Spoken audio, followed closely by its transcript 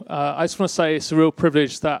I just want to say it's a real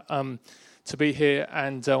privilege that to be here,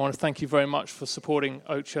 and I want to thank you very much for supporting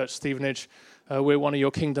Oak Church Stevenage. We're one of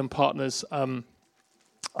your kingdom partners. I'm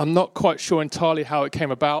not quite sure entirely how it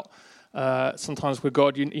came about. Sometimes with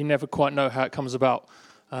God, you never quite know how it comes about,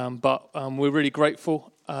 but we're really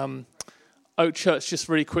grateful. Oak Church, just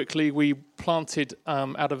really quickly, we planted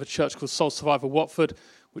out of a church called Soul Survivor Watford,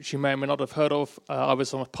 which you may or may not have heard of. I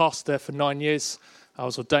was a pastor there for 9 years. I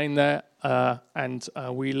was ordained there, and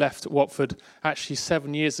we left Watford actually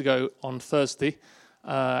 7 years ago on Thursday,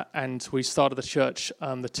 and we started the church.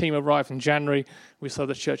 The team arrived in January. We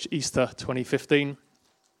started the church Easter 2015.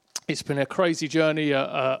 It's been a crazy journey,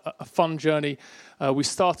 a fun journey. We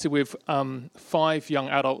started with 5 young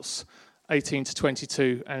adults, 18 to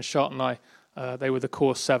 22, and Shart and I, they were the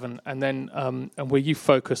core 7. And then and we're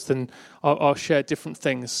youth-focused, and I'll share different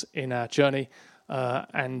things in our journey.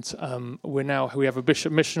 And we have a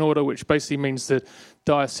bishop mission order, which basically means that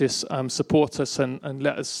diocese support us and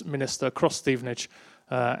let us minister across Stevenage.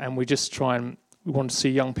 And we just we want to see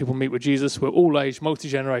young people meet with Jesus. We're all age,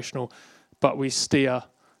 multi-generational, but we steer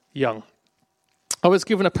young. I was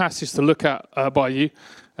given a passage to look at by you,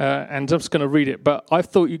 and I'm just going to read it, but I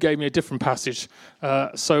thought you gave me a different passage.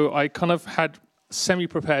 So I kind of had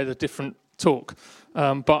semi-prepared a different talk.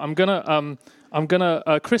 But I'm going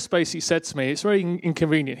to, Chris basically said to me, it's very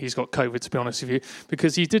inconvenient he's got COVID, to be honest with you,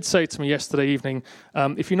 because he did say to me yesterday evening,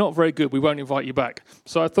 if you're not very good, we won't invite you back.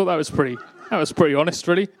 So I thought that was pretty honest,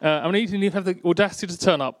 really. I mean, he didn't even have the audacity to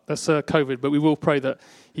turn up. That's COVID, but we will pray that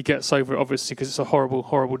he gets over it, obviously, because it's a horrible,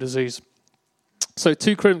 horrible disease. So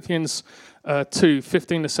 2 Corinthians 2,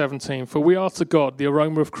 15 to 17, for we are to God the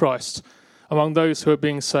aroma of Christ among those who are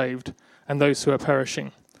being saved and those who are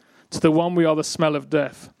perishing. To the one we are the smell of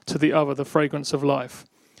death, to the other the fragrance of life.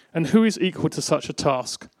 And who is equal to such a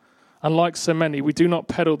task? Unlike so many, we do not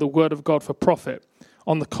peddle the word of God for profit.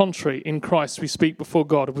 On the contrary, in Christ we speak before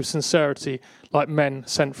God with sincerity, like men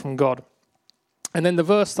sent from God. And then the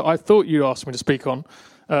verse that I thought you asked me to speak on,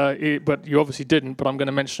 but you obviously didn't, but I'm going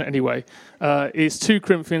to mention it anyway, is 2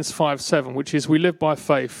 Corinthians 5:7, which is, we live by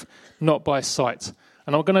faith, not by sight.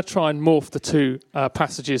 And I'm going to try and morph the two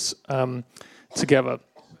passages together.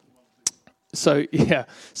 So, yeah.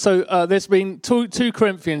 So there's been 2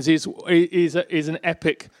 Corinthians is an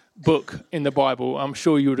epic book in the Bible. I'm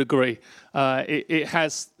sure you would agree. It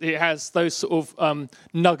has those sort of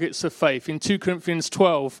nuggets of faith. In 2 Corinthians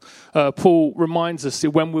 12, Paul reminds us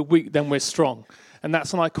that when we're weak, then we're strong. And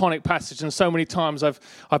that's an iconic passage. And so many times I've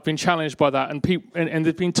been challenged by that. And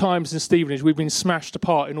there've been times in Stevenage we've been smashed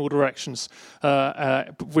apart in all directions.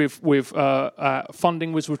 With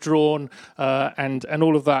funding was withdrawn and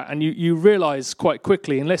all of that. And you realise quite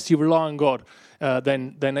quickly, unless you rely on God,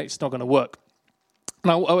 then it's not going to work.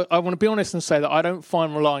 Now, I want to be honest and say that I don't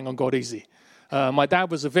find relying on God easy. My dad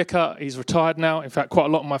was a vicar. He's retired now. In fact, quite a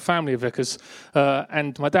lot of my family are vicars.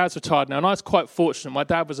 And my dad's retired now. And I was quite fortunate. My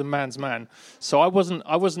dad was a man's man. So I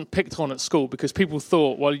wasn't picked on at school because people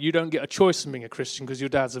thought, well, you don't get a choice in being a Christian because your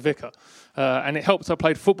dad's a vicar. And it helped. I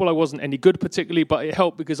played football. I wasn't any good particularly, but it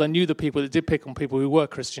helped because I knew the people that did pick on people who were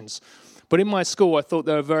Christians. But in my school, I thought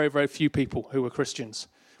there were very, very few people who were Christians.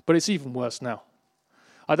 But it's even worse now.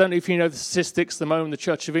 I don't know if you know the statistics at the moment in the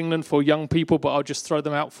Church of England for young people, but I'll just throw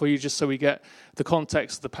them out for you just so we get the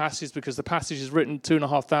context of the passage, because the passage is written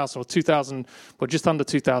 2,500 or 2,000, well, just under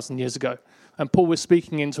 2,000 years ago. And Paul was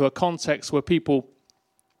speaking into a context where people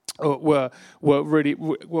were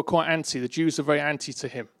quite anti. The Jews are very anti to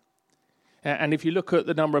him. And if you look at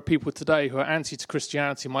the number of people today who are anti to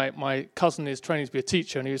Christianity, my cousin is training to be a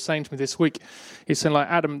teacher, and he was saying to me this week, he's saying, like,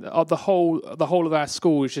 Adam, the whole of our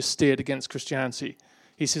school is just steered against Christianity.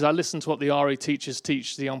 He says, I listen to what the RE teachers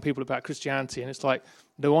teach the young people about Christianity, and it's like,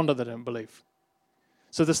 no wonder they don't believe.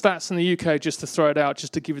 So the stats in the UK, just to throw it out,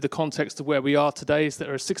 just to give you the context of where we are today, is that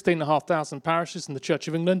there are 16,500 parishes in the Church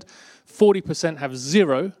of England. 40% have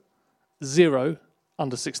zero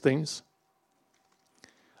under 16s.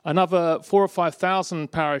 Another 4,000 or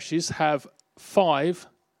 5,000 parishes have 5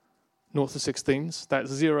 north of 16s.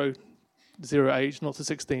 That's zero age, north of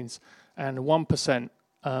 16s. And 1%,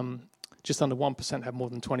 just under 1% have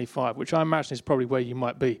more than 25, which I imagine is probably where you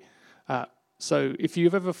might be. So if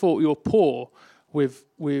you've ever thought you're poor with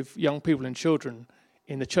young people and children,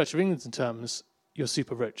 in the Church of England's terms, you're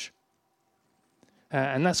super rich.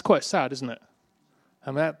 And that's quite sad, isn't it?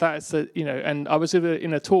 I mean, that's and I was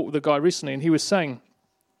in a talk with a guy recently, and he was saying,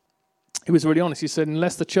 he was really honest. He said,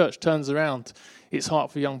 unless the church turns around its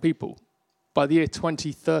heart for young people, by the year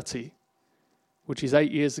 2030, which is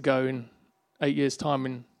 8 years ago, in 8 years' time,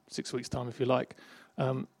 in 6 weeks' time, if you like,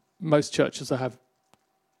 most churches will have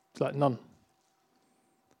like none.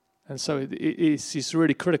 And so it's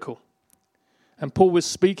really critical. And Paul was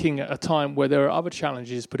speaking at a time where there are other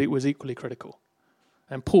challenges, but it was equally critical.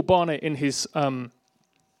 And Paul Barnett, in his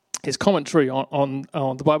commentary on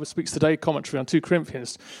the Bible Speaks Today commentary on 2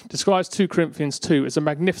 Corinthians, describes 2 Corinthians 2 as a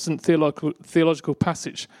magnificent theological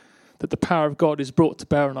passage that the power of God is brought to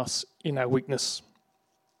bear on us in our weakness.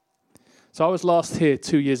 So I was last here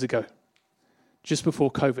 2 years ago, just before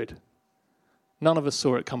COVID. None of us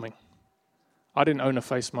saw it coming. I didn't own a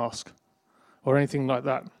face mask or anything like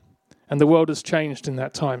that. And the world has changed in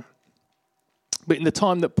that time. But in the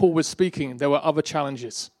time that Paul was speaking, there were other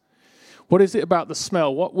challenges. What is it about the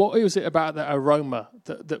smell? What is it about that aroma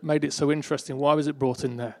that made it so interesting? Why was it brought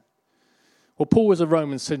in there? Well, Paul was a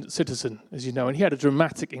Roman citizen, as you know, and he had a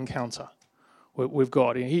dramatic encounter with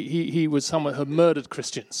God. He was someone who had murdered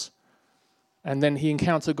Christians. And then he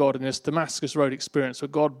encountered God in this Damascus Road experience where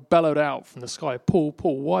God bellowed out from the sky, Paul,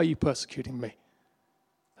 Paul, why are you persecuting me?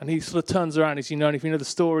 And he sort of turns around, if you know the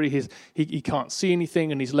story, he can't see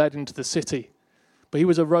anything and he's led into the city. But he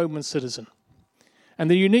was a Roman citizen. And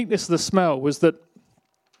the uniqueness of the smell was that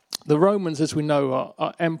the Romans, as we know,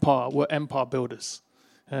 were empire builders.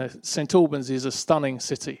 St. Albans is a stunning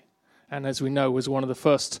city, and as we know, was one of the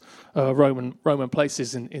first Roman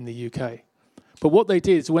places in the UK. But what they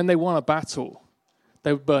did is when they won a battle,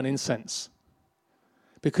 they would burn incense.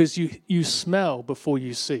 Because you smell before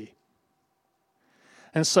you see.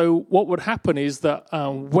 And so what would happen is that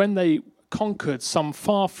when they conquered some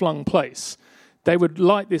far-flung place, they would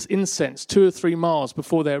light this incense 2 or 3 miles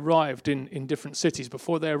before they arrived in different cities,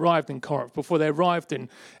 before they arrived in Corinth, before they arrived in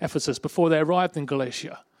Ephesus, before they arrived in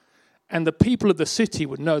Galatia. And the people of the city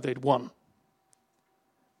would know they'd won.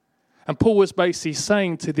 And Paul was basically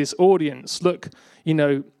saying to this audience, look,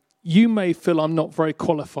 you may feel I'm not very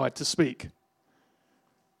qualified to speak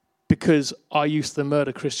because I used to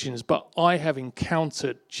murder Christians, but I have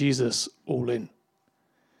encountered Jesus all in.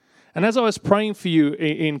 And as I was praying for you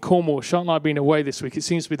in Cornwall, Charlotte and I have been away this week. It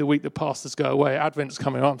seems to be the week that pastors go away. Advent's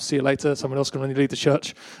coming up. See you later. Someone else can leave the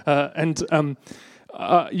church.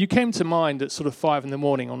 You came to mind at sort of 5 a.m.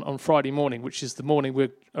 on Friday morning, which is the morning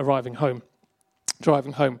we're driving home.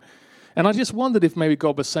 And I just wondered if maybe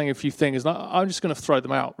God was saying a few things. And I'm just going to throw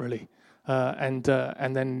them out, really. And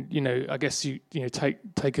then, I guess you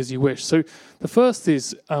take as you wish. So the first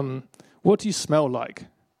is, what do you smell like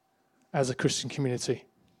as a Christian community?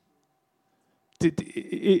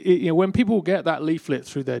 When people get that leaflet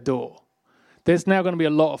through their door, there's now going to be a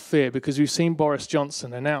lot of fear because we've seen Boris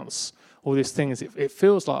Johnson announce all these things. It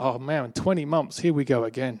feels like, oh man, in 20 months, here we go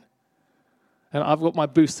again. And I've got my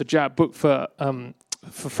booster jab booked for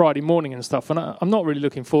Friday morning and stuff, and I'm not really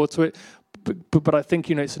looking forward to it, but I think,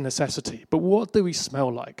 it's a necessity. But what do we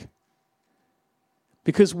smell like?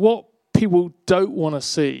 Because what people don't want to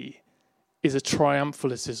see is a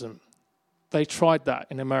triumphalism. They tried that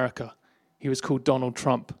in America. He was called Donald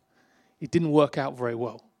Trump. It didn't work out very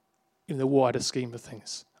well in the wider scheme of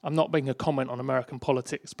things. I'm not making a comment on American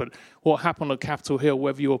politics, but what happened on Capitol Hill,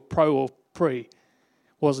 whether you were pro or pre,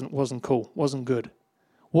 wasn't cool, wasn't good.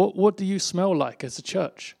 What do you smell like as a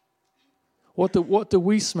church? What do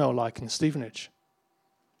we smell like in Stevenage?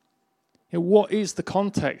 What is the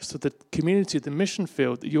context of the community, the mission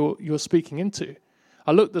field that you're speaking into?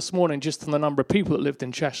 I looked this morning just on the number of people that lived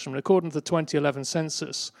in Chesham, and according to the 2011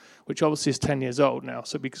 census, which obviously is 10 years old now,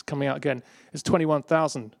 so it's coming out again, it's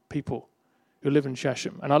 21,000 people who live in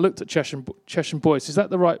Chesham. And I looked at Chesham Boys. Is that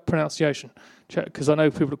the right pronunciation? Because I know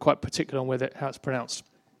people are quite particular on how it's pronounced.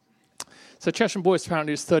 So Chesham Boys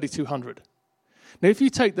apparently is 3,200. Now, if you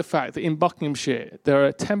take the fact that in Buckinghamshire there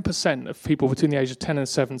are 10% of people between the age of 10 and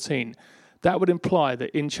 17, that would imply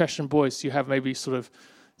that in Chesham Boys you have maybe sort of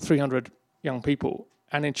 300 young people.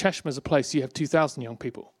 And in Chesham as a place, you have 2,000 young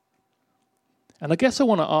people. And I guess I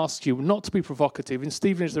want to ask you, not to be provocative, in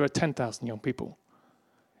Stevenage there are 10,000 young people.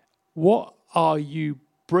 What are you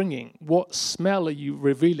bringing? What smell are you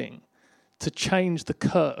revealing to change the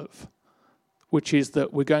curve, which is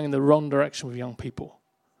that we're going in the wrong direction with young people?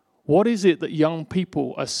 What is it that young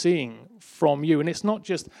people are seeing from you? And it's not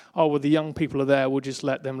just, the young people are there, we'll just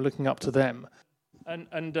let them, looking up to them.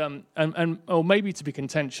 Or maybe to be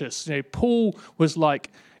contentious, Paul was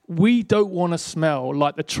like, we don't want to smell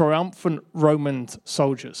like the triumphant Roman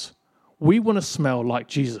soldiers. We want to smell like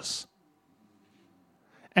Jesus.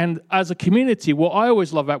 And as a community, what I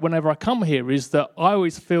always love about whenever I come here is that I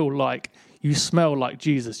always feel like you smell like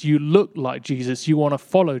Jesus. You look like Jesus. You want to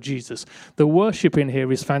follow Jesus. The worship in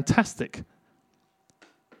here is fantastic.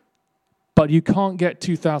 But you can't get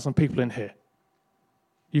 2,000 people in here.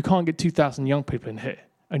 You can't get 2,000 young people in here.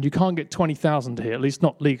 And you can't get 20,000 here, at least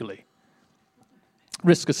not legally.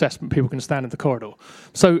 Risk assessment, people can stand in the corridor.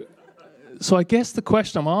 So So I guess the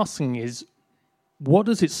question I'm asking is, what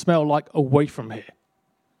does it smell like away from here?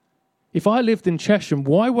 If I lived in Chesham,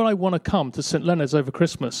 why would I want to come to St. Leonard's over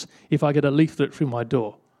Christmas if I get a leaflet through my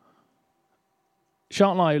door?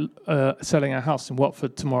 Charlotte and I are selling our house in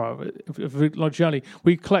Watford tomorrow. Journey,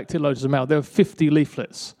 we collected loads of mail. There were 50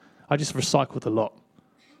 leaflets. I just recycled a lot,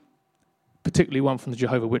 particularly one from the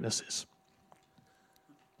Jehovah's Witnesses.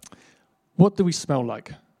 What do we smell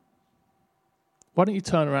like? Why don't you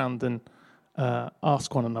turn around and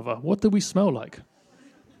ask one another, what do we smell like?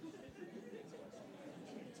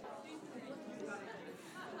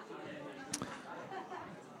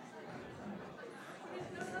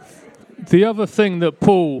 The other thing that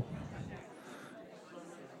Paul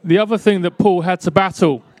had to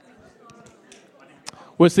battle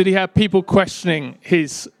was that he had people questioning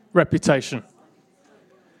his reputation.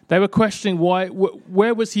 They were questioning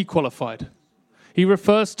where was he qualified? He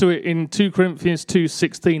refers to it in 2 Corinthians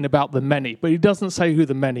 2:16 about the many, but he doesn't say who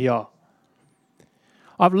the many are.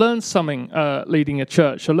 I've learned something leading a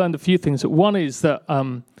church. I learned a few things. One is that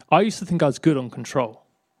I used to think I was good on control.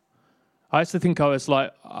 I used to think I was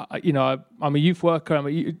like, I'm a youth worker.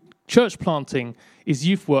 Church planting is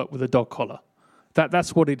youth work with a dog collar.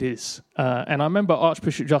 That's what it is. And I remember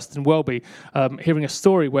Archbishop Justin Welby hearing a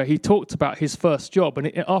story where he talked about his first job. And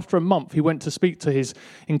after a month, he went to speak to his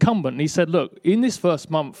incumbent. And he said, look, in this first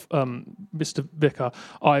month, Mr. Vicar,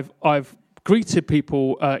 I've greeted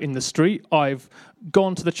people in the street. I've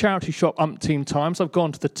gone to the charity shop umpteen times. I've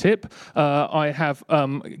gone to the tip. I have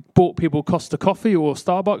bought people Costa Coffee or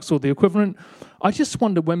Starbucks or the equivalent. I just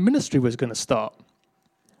wondered when ministry was going to start.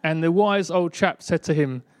 And the wise old chap said to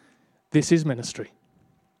him, this is ministry.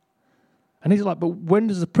 And he's like, but when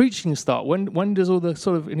does the preaching start? When does all the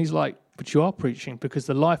sort of... And he's like, but you are preaching because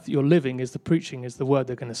the life that you're living is the preaching, is the word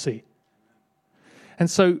they're going to see.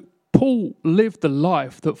 And so Paul lived the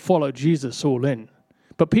life that followed Jesus all in.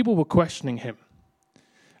 But people were questioning him.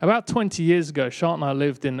 About 20 years ago, Charlotte and I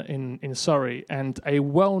lived in Surrey, and a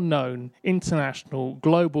well-known, international,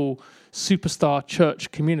 global superstar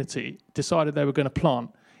church community decided they were going to plant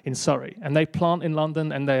in Surrey. And they plant in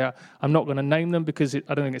London, and they are, I'm not going to name them because I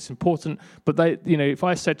don't think it's important, but they, if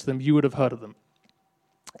I said to them, you would have heard of them.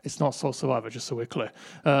 It's not Soul Survivor, just so we're clear.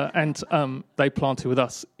 And they planted with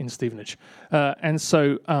us in Stevenage. And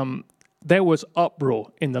so there was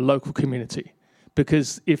uproar in the local community.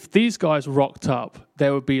 Because if these guys rocked up,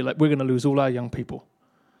 there would be like, we're going to lose all our young people.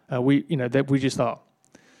 We just are.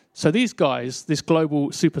 So these guys, this global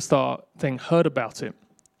superstar thing, heard about it.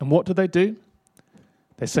 And what did they do?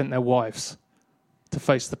 They sent their wives to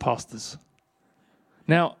face the pastors.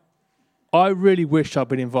 Now, I really wish I'd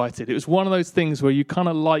been invited. It was one of those things where you kind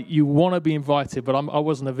of you want to be invited, but I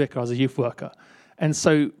wasn't a vicar, I was a youth worker. And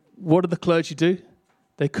so what did the clergy do?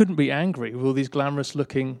 They couldn't be angry with all these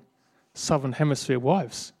glamorous-looking Southern Hemisphere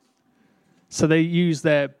wives. So they used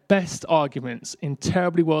their best arguments in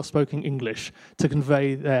terribly well-spoken English to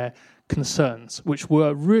convey their concerns, which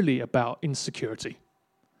were really about insecurity.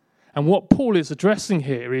 And what Paul is addressing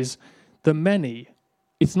here is the many.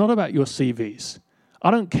 It's not about your CVs.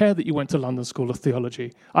 I don't care that you went to London School of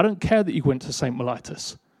Theology. I don't care that you went to St.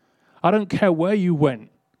 Mellitus. I don't care where you went.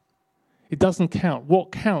 It doesn't count.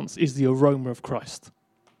 What counts is the aroma of Christ.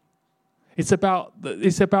 It's about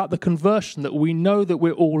the conversion that we know that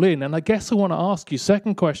we're all in. And I guess I want to ask you,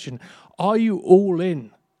 second question, are you all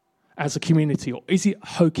in as a community? Or is it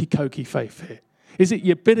hokey-cokey faith here? Is it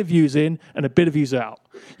your bit of yous in and a bit of yous out?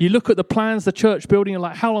 You look at the plans, the church building, and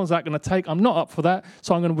like, how long is that going to take? I'm not up for that,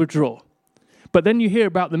 so I'm going to withdraw. But then you hear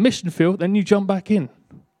about the mission field, then you jump back in.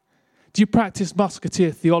 Do you practice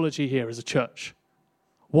musketeer theology here as a church?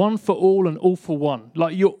 One for all and all for one.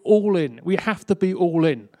 Like, you're all in. We have to be all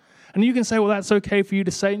in. And you can say, well, that's okay for you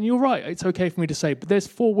to say. And you're right, it's okay for me to say. But there's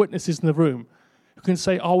 4 witnesses in the room who can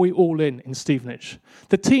say, are we all in Stevenage?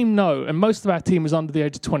 The team know, and most of our team is under the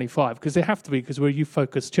age of 25, because they have to be, because we're a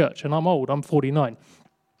youth-focused church. And I'm old, I'm 49.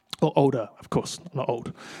 Or older, of course, not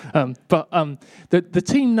old. The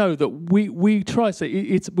team know that we try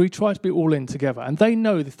to be all in together. And they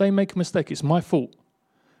know that if they make a mistake, it's my fault.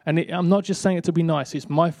 And I'm not just saying it to be nice, it's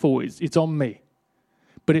my fault, it's on me.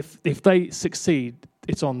 But if they succeed,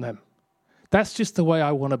 it's on them. That's just the way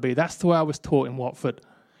I want to be. That's the way I was taught in Watford.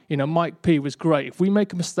 Mike P was great. If we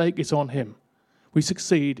make a mistake, it's on him. We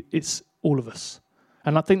succeed, it's all of us.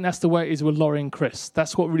 And I think that's the way it is with Laurie and Chris.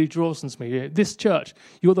 That's what really draws me. This church,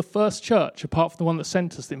 you're the first church, apart from the one that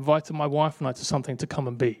sent us, that invited my wife and I to something to come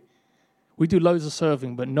and be. We do loads of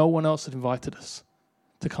serving, but no one else had invited us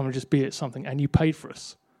to come and just be at something. And you paid for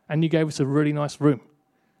us. And you gave us a really nice room,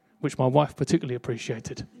 which my wife particularly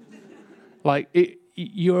appreciated.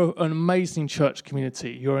 you're an amazing church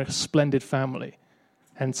community. You're a splendid family.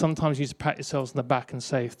 And sometimes you just pat yourselves on the back and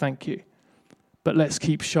say, thank you. But let's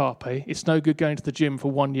keep sharp, eh? It's no good going to the gym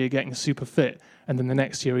for 1 year, getting super fit, and then the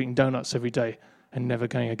next year eating donuts every day and never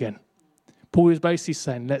going again. Paul is basically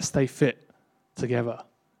saying, let's stay fit together.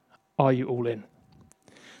 Are you all in?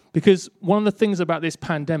 Because one of the things about this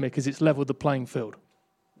pandemic is it's leveled the playing field.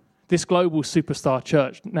 This global superstar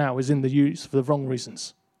church now is in the use for the wrong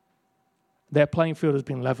reasons. Their playing field has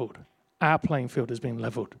been leveled. Our playing field has been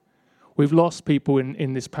leveled. We've lost people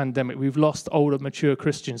in this pandemic. We've lost older, mature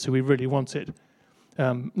Christians who we really wanted.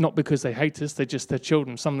 Not because they hate us, they're just their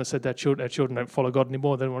children. Some have said their children don't follow God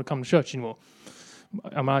anymore, they don't want to come to church anymore.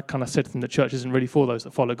 I mean, I kind of said to them that church isn't really for those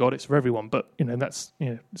that follow God, it's for everyone, but that's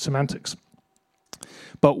semantics.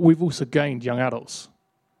 But we've also gained young adults,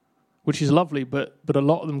 which is lovely, but a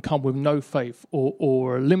lot of them come with no faith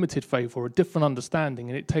or a limited faith or a different understanding,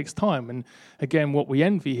 and it takes time. And again, what we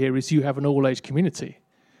envy here is you have an all-age community.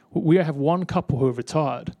 We have one couple who are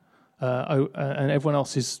retired, and everyone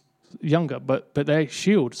else is younger, but they're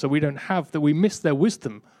shielded, so we don't have that. We miss their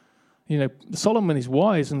wisdom. Solomon is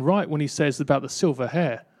wise and right when he says about the silver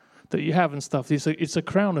hair that you have and stuff. It's a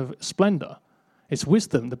crown of splendor. It's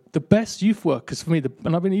wisdom. The best youth workers for me,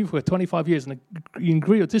 and I've been a youth worker 25 years, and you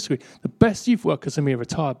agree or disagree, the best youth workers for me are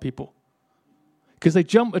retired people because they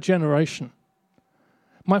jump a generation.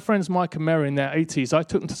 My friends Mike and Mary in their 80s, I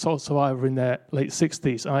took them to Soul Survivor in their late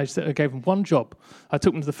 60s, and I gave them one job. I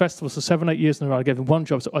took them to the festivals for 7-8 years in a row. I gave them one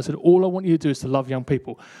job. So I said, all I want you to do is to love young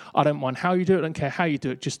people. I don't mind how you do it. I don't care how you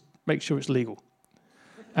do it. Just make sure it's legal.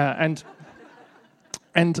 And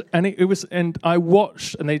I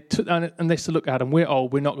watched, and they said, look, Adam, we're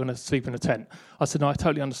old. We're not going to sleep in a tent. I said, no, I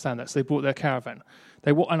totally understand that. So they brought their caravan.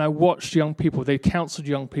 And I watched young people. They counseled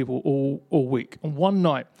young people all week. And one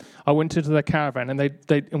night, I went into their caravan, and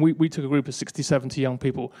we took a group of 60, 70 young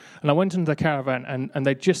people. And I went into their caravan, and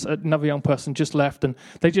another young person just left, and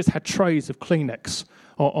they just had trays of Kleenex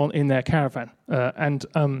in their caravan. And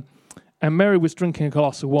Mary was drinking a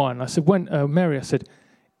glass of wine. I said, Mary, I said,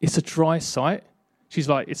 it's a dry site. She's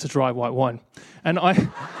like, it's a dry white wine. And I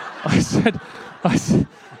said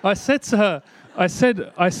to her, I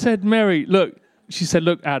said, Mary, look. She said,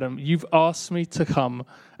 look, Adam, you've asked me to come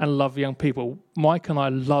and love young people. Mike and I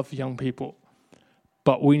love young people,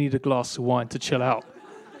 but we need a glass of wine to chill out.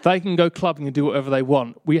 They can go clubbing and do whatever they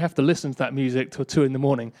want. We have to listen to that music till 2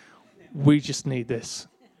 a.m. We just need this.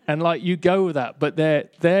 And you go with that, but their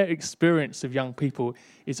experience of young people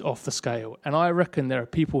is off the scale. And I reckon there are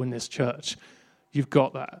people in this church, you've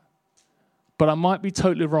got that. But I might be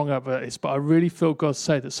totally wrong about this, but I really feel God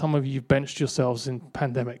say that some of you have benched yourselves in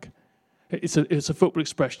pandemic. It's a football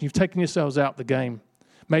expression. You've taken yourselves out the game.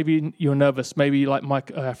 Maybe you're nervous. Maybe like my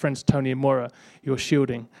friends Tony and Moira, you're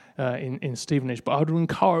shielding in Stevenage. But I would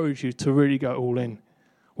encourage you to really go all in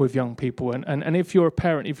with young people. And if you're a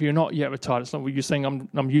parent, if you're not yet retired, it's not what you're saying,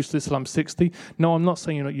 I'm useless till I'm 60. No, I'm not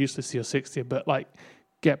saying you're not useless till you're 60, but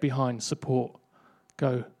get behind, support,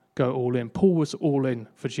 go all in. Paul was all in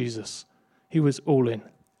for Jesus. He was all in.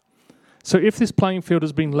 So if this playing field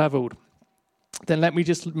has been leveled, then let me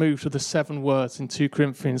just move to the 7 words in 2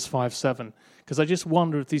 Corinthians 5:7, because I just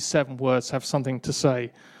wonder if these 7 words have something to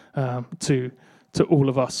say to all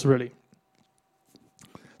of us, really.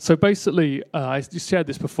 So basically, I just shared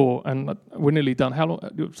this before, and we're nearly done. How long?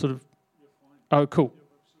 Oh, cool.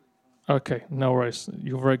 Okay, no worries.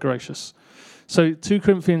 You're very gracious. So 2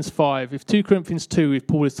 Corinthians 5, if 2 Corinthians 2, if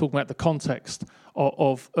Paul is talking about the context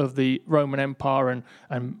of the Roman Empire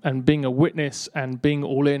and being a witness and being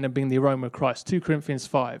all in and being the aroma of Christ, 2 Corinthians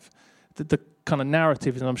 5, the kind of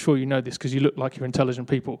narrative, and I'm sure you know this because you look like you're intelligent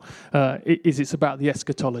people, it's about the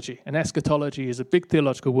eschatology. And eschatology is a big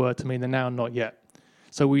theological word to mean the now and not yet.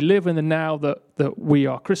 So we live in the now that we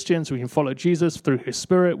are Christians, we can follow Jesus through his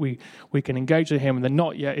Spirit, we can engage with him, and the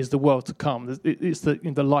not yet is the world to come. It's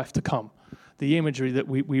the life to come. The imagery that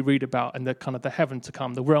we read about and the kind of the heaven to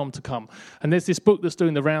come, the realm to come. And there's this book that's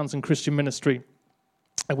doing the rounds in Christian ministry,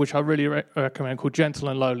 which I really recommend, called Gentle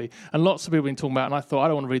and Lowly. And lots of people have been talking about it, and I thought, I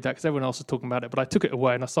don't want to read that because everyone else is talking about it. But I took it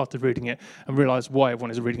away and I started reading it and realized why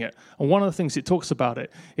everyone is reading it. And one of the things it talks about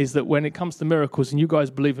it is that when it comes to miracles, and you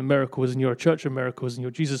guys believe in miracles, and you're a church of miracles, and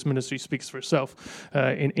your Jesus ministry speaks for itself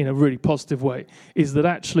in a really positive way, is that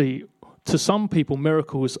actually, to some people,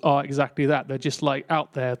 miracles are exactly that. They're just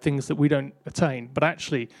out there, things that we don't attain. But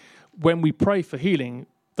actually, when we pray for healing,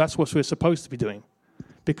 that's what we're supposed to be doing.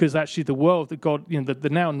 Because actually the world that God, the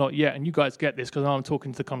now and not yet, and you guys get this because I'm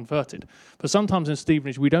talking to the converted. But sometimes in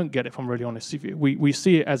Stevenage, we don't get it, if I'm really honest with you. We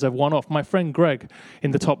see it as a one-off. My friend Greg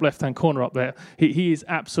in the top left-hand corner up there, he's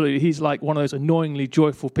like one of those annoyingly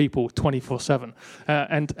joyful people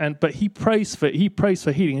 24/7. But he prays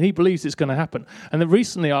for healing, and he believes it's going to happen. And then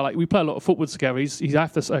recently, we play a lot of football together. I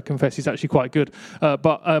have to confess, he's actually quite good.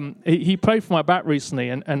 But he prayed for my back recently,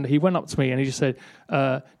 and he went up to me and he just said,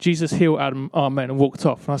 Jesus heal Adam, amen, and walked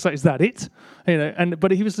off. And I was like, is that it?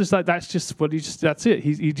 But he was just like, that's it.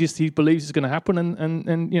 He believes it's going to happen,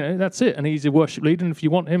 and that's it. And he's a worship leader, and if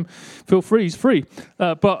you want him, feel free. He's free.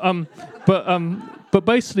 But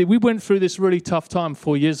basically, we went through this really tough time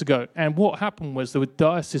 4 years ago, and what happened was the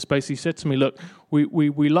diocese basically said to me, look,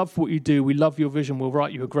 we love what you do, we love your vision, we'll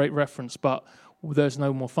write you a great reference, but there's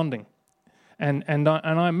no more funding. And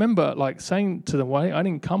I remember saying to them, well, I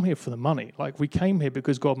didn't come here for the money. We came here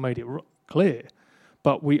because God made it clear.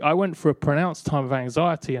 But I went through a pronounced time of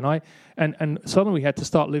anxiety, and suddenly we had to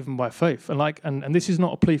start living by faith. And this is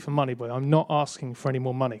not a plea for money, but I'm not asking for any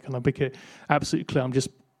more money. Can I make it absolutely clear? I'm just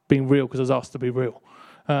being real because I was asked to be real.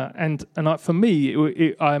 For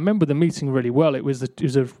me, I remember the meeting really well. It was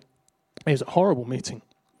a horrible meeting.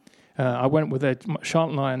 I went with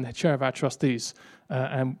Charlotte and I and the chair of our trustees,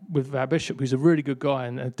 and with our bishop, who's a really good guy,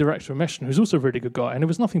 and a director of mission, who's also a really good guy. And it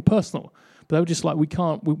was nothing personal, but they were just like, we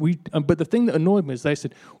can't. But the thing that annoyed me is they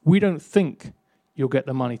said, we don't think you'll get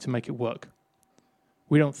the money to make it work.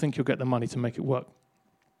 We don't think you'll get the money to make it work.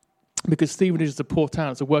 Because Stevenage is a poor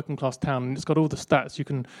town, it's a working class town, and it's got all the stats. You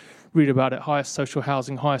can read about it: highest social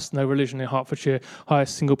housing, highest no religion in Hertfordshire,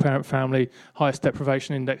 highest single parent family, highest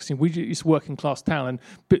deprivation index. It's a working class town, and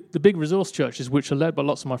the big resource churches, which are led by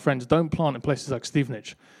lots of my friends, don't plant in places like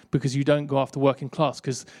Stevenage because you don't go after working class.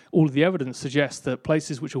 Because all of the evidence suggests that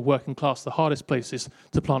places which are working class are the hardest places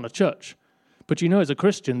to plant a church. But as a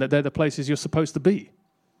Christian, that they're the places you're supposed to be.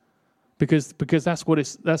 Because that's what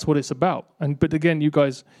it's about. But again, you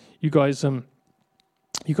guys get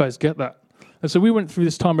that. And so we went through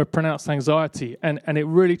this time of pronounced anxiety, and it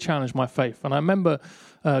really challenged my faith. And I remember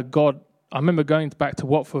going back to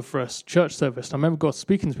Watford for a church service. And I remember God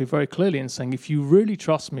speaking to me very clearly and saying, if you really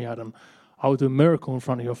trust me, Adam, I will do a miracle in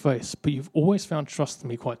front of your face. But you've always found trust in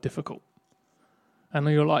me quite difficult. And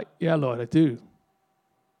you're like, yeah, Lord, I do.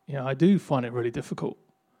 I do find it really difficult.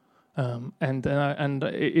 I'd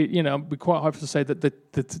be quite happy to say that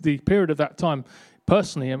the period of that time,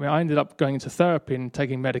 personally, I ended up going into therapy and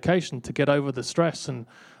taking medication to get over the stress and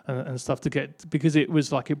stuff because it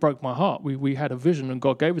was like it broke my heart. We had a vision and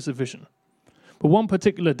God gave us a vision. But one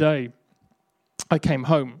particular day, I came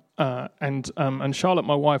home and Charlotte,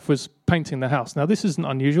 my wife, was painting the house. Now, this isn't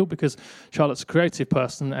unusual because Charlotte's a creative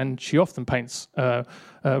person and she often paints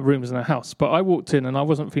rooms in her house. But I walked in and I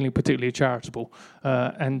wasn't feeling particularly charitable.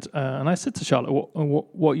 And I said to Charlotte,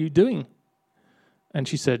 what are you doing? And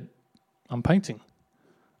she said, I'm painting.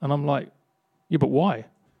 And I'm like, yeah, but why?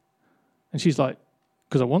 And she's like,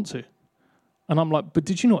 because I want to. And I'm like, but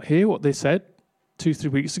did you not hear what they said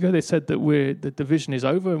 2-3 weeks ago? They said that the vision is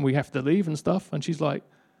over and we have to leave and stuff. And she's like,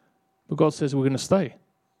 but God says we're going to stay.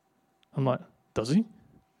 I'm like, does he?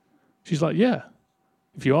 She's like, yeah.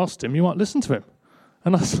 If you asked him, you might listen to him.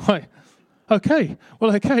 And I was like, okay.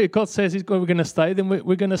 If God says we're going to stay, then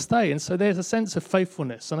we're going to stay. And so there's a sense of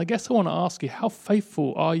faithfulness. And I guess I want to ask you, how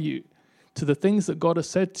faithful are you to the things that God has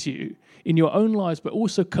said to you in your own lives, but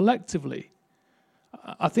also collectively?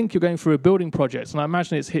 I think you're going through a building project, and I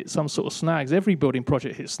imagine it's hit some sort of snags. Every building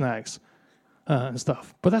project hits snags and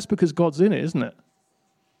stuff. But that's because God's in it, isn't it?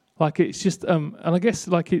 It's just, and I guess,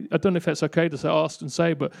 I don't know if that's okay to say, ask and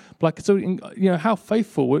say, but how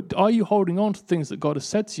faithful are you holding on to things that God has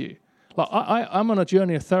said to you? I'm on a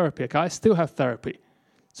journey of therapy. Okay, I still have therapy,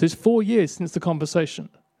 so it's 4 years since the conversation.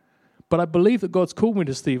 But I believe that God's called me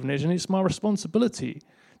to Stevenage, and it's my responsibility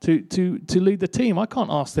to lead the team. I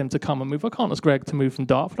can't ask them to come and move. I can't ask Greg to move from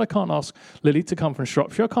Dartford. I can't ask Lily to come from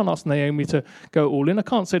Shropshire. I can't ask Naomi to go all in. I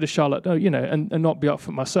can't say to Charlotte, no, and not be up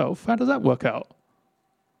for myself. How does that work out?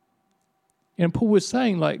 And Paul was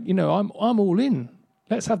saying, I'm all in.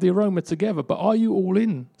 Let's have the aroma together. But are you all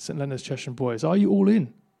in, St. Leonard's Cheshire Boys? Are you all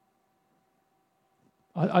in?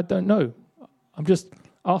 I don't know. I'm just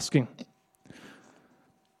asking.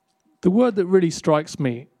 The word that really strikes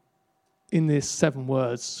me in these 7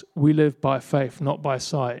 words, we live by faith, not by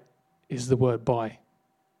sight, is the word by.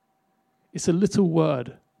 It's a little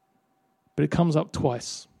word, but it comes up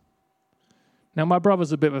twice. Now, my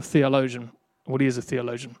brother's a bit of a theologian. Well, he is a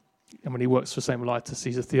theologian. And when he works for St. Mellitus,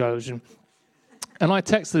 he's a theologian. And I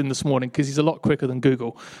texted him this morning because he's a lot quicker than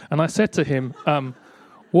Google. And I said to him,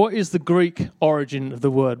 what is the Greek origin of the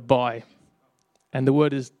word by? And the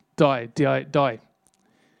word is die, die.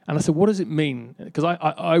 And I said, what does it mean? Because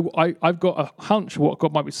I've got a hunch what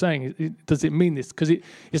God might be saying. Does it mean this? Because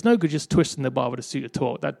it's no good just twisting the Bible to suit a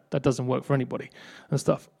talk. That doesn't work for anybody and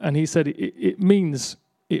stuff. And he said it means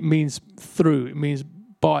through. It means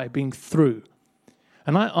by, being through.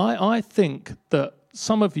 And I think that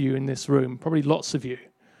some of you in this room, probably lots of you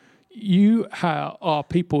are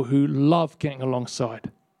people who love getting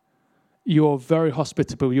alongside. You're very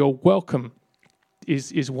hospitable. Your welcome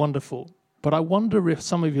is wonderful. But I wonder if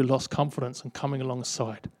some of you lost confidence in coming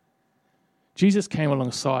alongside. Jesus came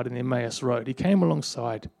alongside in the Emmaus Road. He came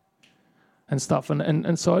alongside and stuff.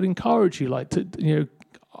 And so I'd encourage you,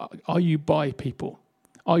 are you by people?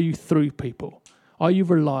 Are you through people? Are you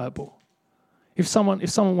reliable? If someone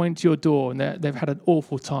went to your door and they've had an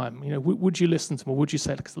awful time, would you listen to them, or would you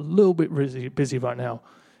say, "Look, it's a little bit busy right now.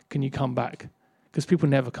 Can you come back?" Because people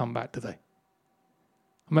never come back, do they?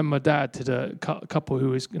 I remember my dad did a couple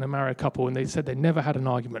who was going to marry a couple, and they said they never had an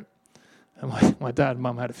argument. And my dad and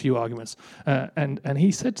mum had a few arguments. And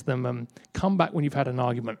he said to them, come back when you've had an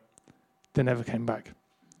argument. They never came back.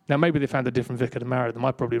 Now, maybe they found a different vicar to marry them.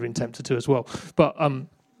 I probably have been tempted to as well. But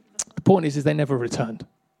the point is they never returned.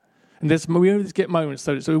 And we always get moments.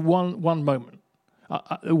 So one moment.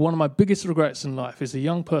 One of my biggest regrets in life is a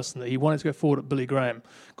young person that he wanted to go forward at Billy Graham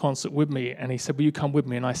concert with me. And he said, will you come with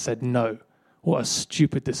me? And I said, no. What a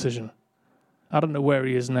stupid decision. I don't know where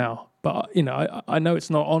he is now. But, I know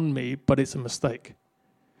it's not on me, but it's a mistake.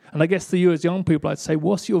 And I guess to you as young people, I'd say,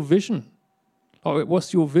 what's your vision?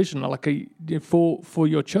 What's your vision for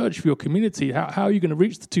your church, for your community? How are you going to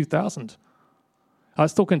reach the 2,000? I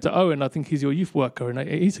was talking to Owen, I think he's your youth worker, and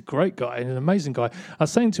he's a great guy, an amazing guy. I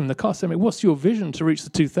was saying to him in the car, what's your vision to reach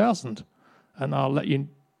the 2,000? And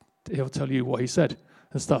he'll tell you what he said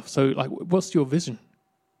and stuff. So, what's your vision?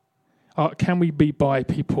 Can we be by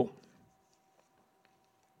people?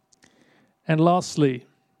 And lastly,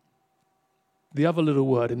 the other little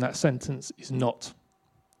word in that sentence is not.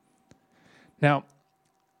 Now,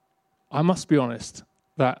 I must be honest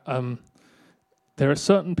that there are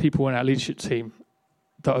certain people in our leadership team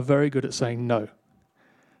that are very good at saying no.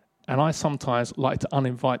 And I sometimes like to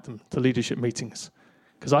uninvite them to leadership meetings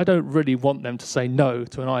because I don't really want them to say no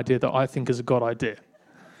to an idea that I think is a God idea.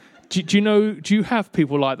 Do you have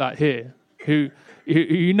people like that here who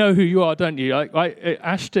you know who you are, don't you? At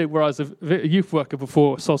Ashton, where I was a youth worker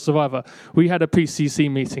before Soul Survivor, we had a PCC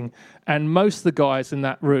meeting, and most of the guys in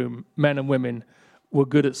that room, men and women, were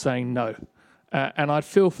good at saying no. And I'd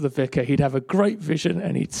feel for the vicar. He'd have a great vision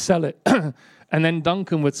and he'd sell it. And then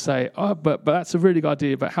Duncan would say, "Oh, but that's a really good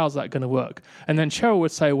idea, but how's that going to work?" And then Cheryl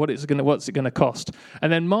would say, "What's it going to cost?" And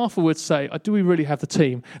then Martha would say, "Do we really have the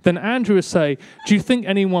team?" Then Andrew would say, "Do you think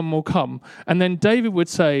anyone will come?" And then David would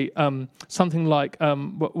say something like,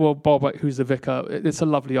 "Well, Bob, who's the vicar, it's a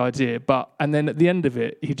lovely idea, but..." And then at the end of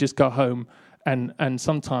it, he'd just go home and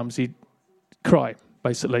sometimes he'd cry,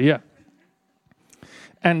 basically, yeah.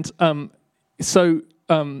 And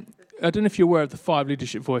I don't know if you're aware of the 5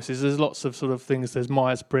 leadership voices. There's lots of sort of things. There's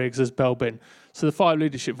Myers-Briggs, there's Belbin. So the 5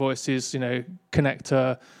 leadership voices,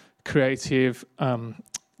 connector, creative,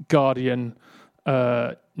 guardian,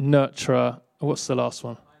 nurturer. What's the last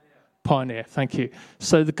one? Pioneer. Thank you.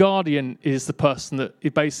 So the guardian is the person that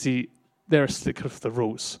they're a stickler for the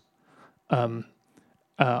rules. And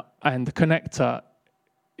the connector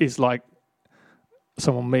is like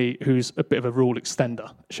me who's a bit of a rule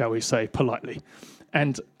extender, shall we say, politely.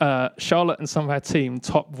 And Charlotte and some of our team,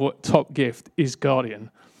 top gift is guardian.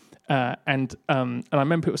 And I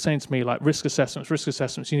remember people saying to me, risk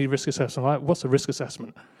assessments, you need risk assessment. I'm like, what's a risk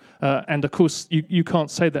assessment? And of course, you can't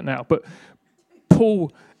say that now. But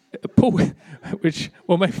Paul,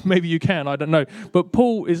 maybe you can, I don't know. But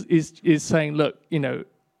Paul is saying, look,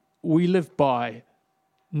 we live by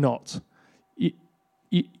not.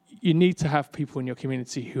 You need to have people in your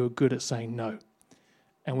community who are good at saying no.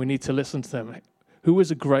 And we need to listen to them. Who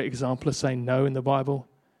was a great example of saying no in the Bible?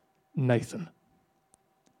 Nathan.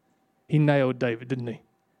 He nailed David, didn't he?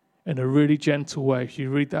 In a really gentle way. If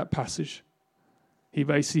you read that passage, he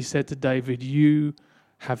basically said to David, you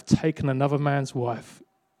have taken another man's wife.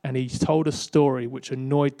 And he told a story which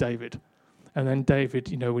annoyed David. And then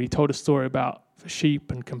David, when he told a story about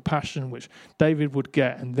sheep and compassion, which David would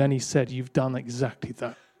get, and then he said, you've done exactly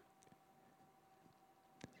that.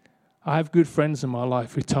 I have good friends in my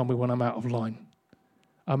life who tell me when I'm out of line.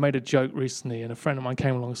 I made a joke recently, and a friend of mine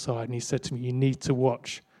came alongside, and he said to me, you need to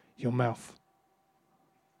watch your mouth.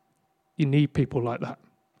 You need people like that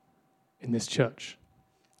in this church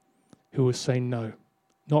who will say no,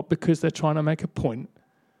 not because they're trying to make a point,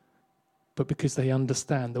 but because they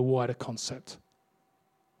understand the wider concept.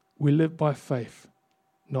 We live by faith,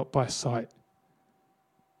 not by sight.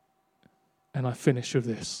 And I finish with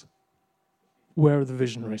this. Where are the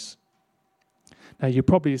visionaries? Now, you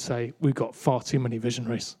probably say, we've got far too many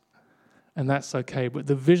visionaries. And that's okay. But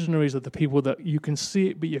the visionaries are the people that you can see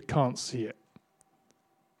it, but you can't see it.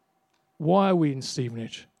 Why are we in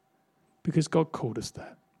Stevenage? Because God called us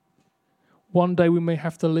there. One day we may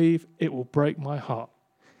have to leave. It will break my heart.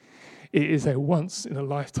 It is a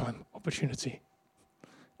once-in-a-lifetime opportunity.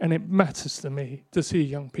 And it matters to me to see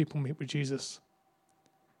young people meet with Jesus.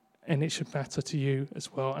 And it should matter to you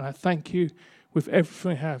as well. And I thank you with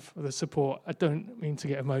everything I have for the support. I don't mean to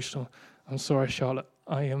get emotional. I'm sorry, Charlotte.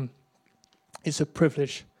 It's a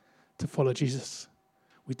privilege to follow Jesus.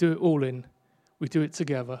 We do it all in. We do it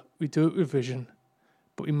together. We do it with vision.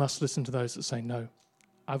 But we must listen to those that say no.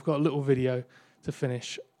 I've got a little video to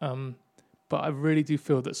finish. But I really do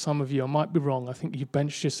feel that some of you, I might be wrong, I think you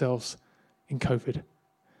benched yourselves in COVID.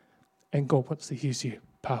 And God wants to use you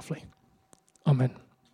powerfully. Amen.